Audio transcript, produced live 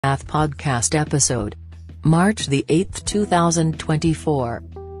Podcast episode. March the 8th, 2024.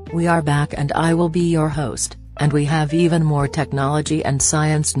 We are back and I will be your host, and we have even more technology and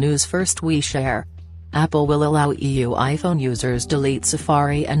science news. First we share. Apple will allow EU iPhone users delete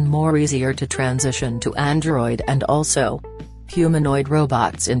Safari and more easier to transition to Android, and also humanoid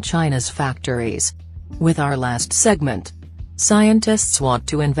robots in China's factories. With our last segment, scientists want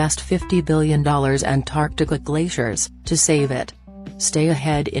to invest $50 billion Antarctica glaciers to save it. Stay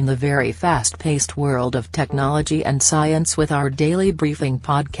ahead in the very fast-paced world of technology and science with our daily briefing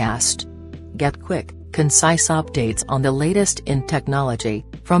podcast. Get quick, concise updates on the latest in technology,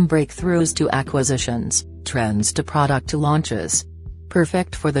 from breakthroughs to acquisitions, trends to product launches.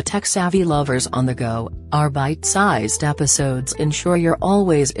 Perfect for the tech-savvy lovers on the go, our bite-sized episodes ensure you're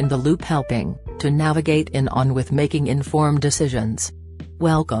always in the loop, helping to navigate in on with making informed decisions.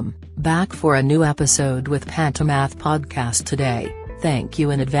 Welcome back for a new episode with Pantomath Podcast today. Thank you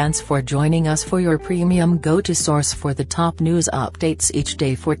in advance for joining us for your premium go-to source for the top news updates each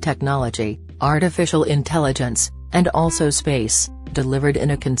day for technology, artificial intelligence, and also space, delivered in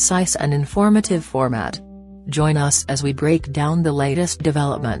a concise and informative format. Join us as we break down the latest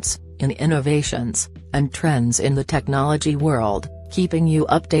developments in innovations and trends in the technology world, keeping you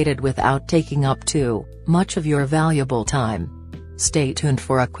updated without taking up too much of your valuable time. Stay tuned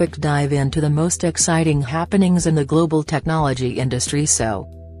for a quick dive into the most exciting happenings in the global technology industry. So,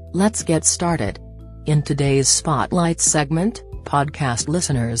 let's get started. In today's Spotlight segment, podcast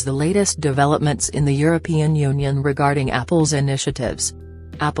listeners, the latest developments in the European Union regarding Apple's initiatives.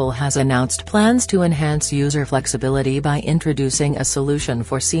 Apple has announced plans to enhance user flexibility by introducing a solution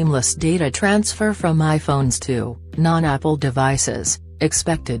for seamless data transfer from iPhones to non-Apple devices,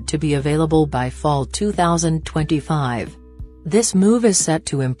 expected to be available by fall 2025. This move is set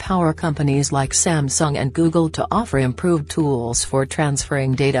to empower companies like Samsung and Google to offer improved tools for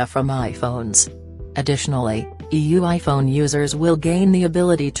transferring data from iPhones. Additionally, EU iPhone users will gain the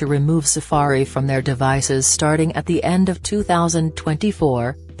ability to remove Safari from their devices starting at the end of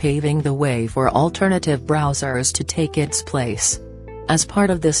 2024, paving the way for alternative browsers to take its place. As part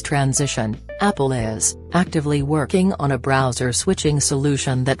of this transition, Apple is actively working on a browser switching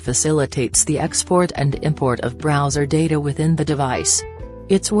solution that facilitates the export and import of browser data within the device.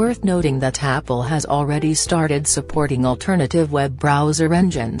 It's worth noting that Apple has already started supporting alternative web browser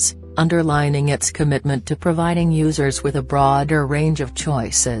engines, underlining its commitment to providing users with a broader range of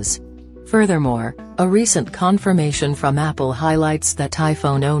choices. Furthermore, a recent confirmation from Apple highlights that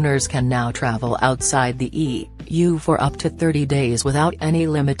iPhone owners can now travel outside the EU for up to 30 days without any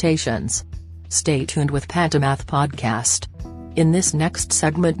limitations. Stay tuned with Pantomath Podcast. In this next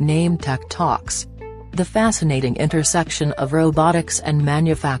segment named Tech Talks, the fascinating intersection of robotics and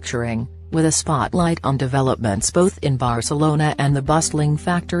manufacturing, with a spotlight on developments both in Barcelona and the bustling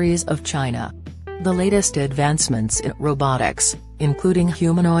factories of China. The latest advancements in robotics, including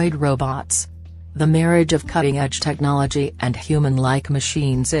humanoid robots. The marriage of cutting-edge technology and human-like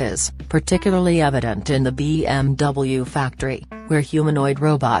machines is particularly evident in the BMW factory, where humanoid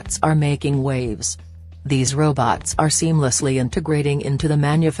robots are making waves. These robots are seamlessly integrating into the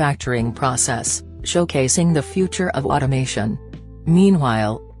manufacturing process, showcasing the future of automation.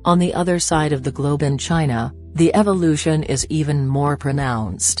 Meanwhile, on the other side of the globe in China, the evolution is even more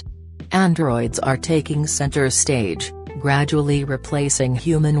pronounced. Androids are taking center stage, gradually replacing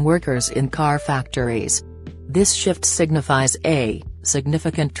human workers in car factories. This shift signifies a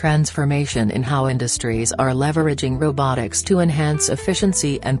significant transformation in how industries are leveraging robotics to enhance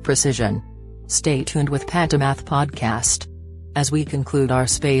efficiency and precision. Stay tuned with Pantomath Podcast. As we conclude our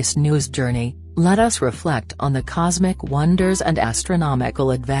space news journey, let us reflect on the cosmic wonders and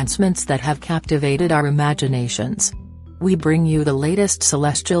astronomical advancements that have captivated our imaginations. We bring you the latest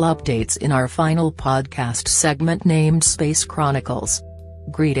celestial updates in our final podcast segment named Space Chronicles.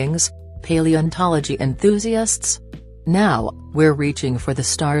 Greetings, paleontology enthusiasts. Now, we're reaching for the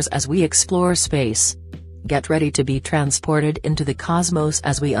stars as we explore space. Get ready to be transported into the cosmos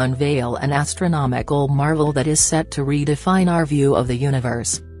as we unveil an astronomical marvel that is set to redefine our view of the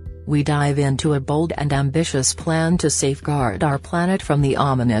universe. We dive into a bold and ambitious plan to safeguard our planet from the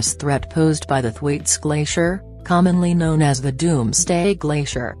ominous threat posed by the Thwaites Glacier, commonly known as the Doomsday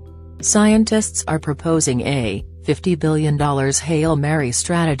Glacier. Scientists are proposing a $50 billion Hail Mary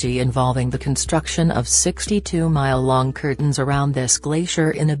strategy involving the construction of 62-mile-long curtains around this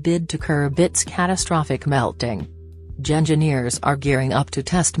glacier in a bid to curb its catastrophic melting. Engineers are gearing up to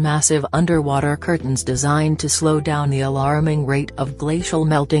test massive underwater curtains designed to slow down the alarming rate of glacial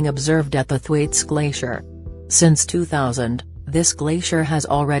melting observed at the Thwaites Glacier. Since 2000, this glacier has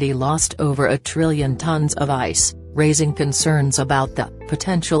already lost over 1 trillion tons of ice, raising concerns about the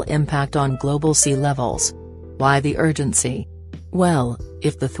potential impact on global sea levels. Why the urgency? Well,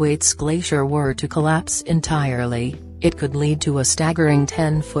 if the Thwaites Glacier were to collapse entirely, it could lead to a staggering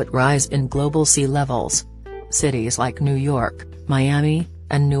 10-foot rise in global sea levels. Cities like New York, Miami,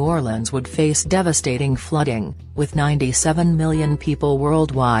 and New Orleans would face devastating flooding, with 97 million people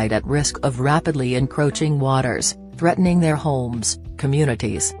worldwide at risk of rapidly encroaching waters, threatening their homes,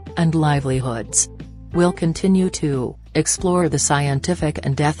 communities, and livelihoods. We'll continue to explore the scientific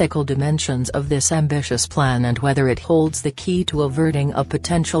and ethical dimensions of this ambitious plan and whether it holds the key to averting a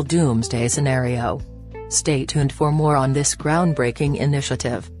potential doomsday scenario. Stay tuned for more on this groundbreaking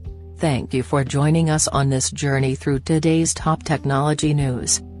initiative. Thank you for joining us on this journey through today's top technology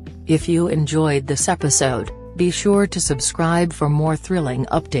news. If you enjoyed this episode, be sure to subscribe for more thrilling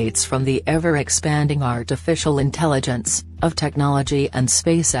updates from the ever-expanding artificial intelligence of technology and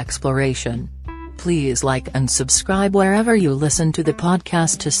space exploration. Please like and subscribe wherever you listen to the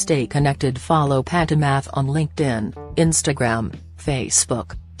podcast to stay connected. Follow Pantomath on LinkedIn, Instagram,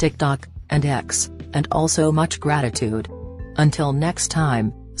 Facebook, TikTok, and X, and also much gratitude. Until next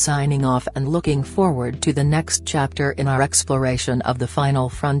time, signing off and looking forward to the next chapter in our exploration of the final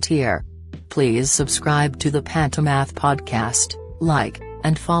frontier. Please subscribe to the Pantomath podcast, like,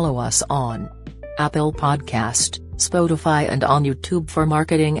 and follow us on Apple Podcast, Spotify and on YouTube for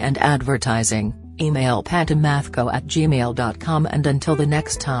marketing and advertising. Email pantomathco@gmail.com and until the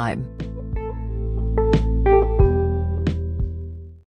next time.